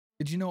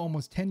Did you know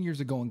almost 10 years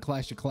ago in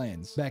Clash of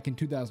Clans, back in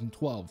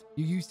 2012,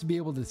 you used to be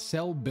able to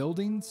sell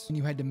buildings and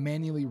you had to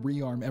manually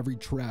rearm every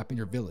trap in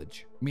your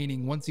village?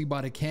 Meaning once you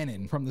bought a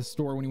cannon from the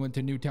store when you went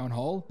to Newtown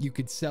Hall, you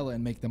could sell it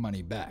and make the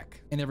money back.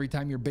 And every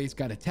time your base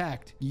got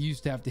attacked, you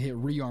used to have to hit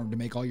rearm to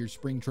make all your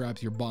spring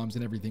traps, your bombs,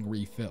 and everything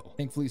refill.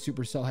 Thankfully,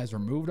 Supercell has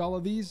removed all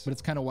of these, but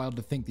it's kind of wild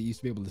to think that you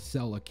used to be able to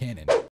sell a cannon.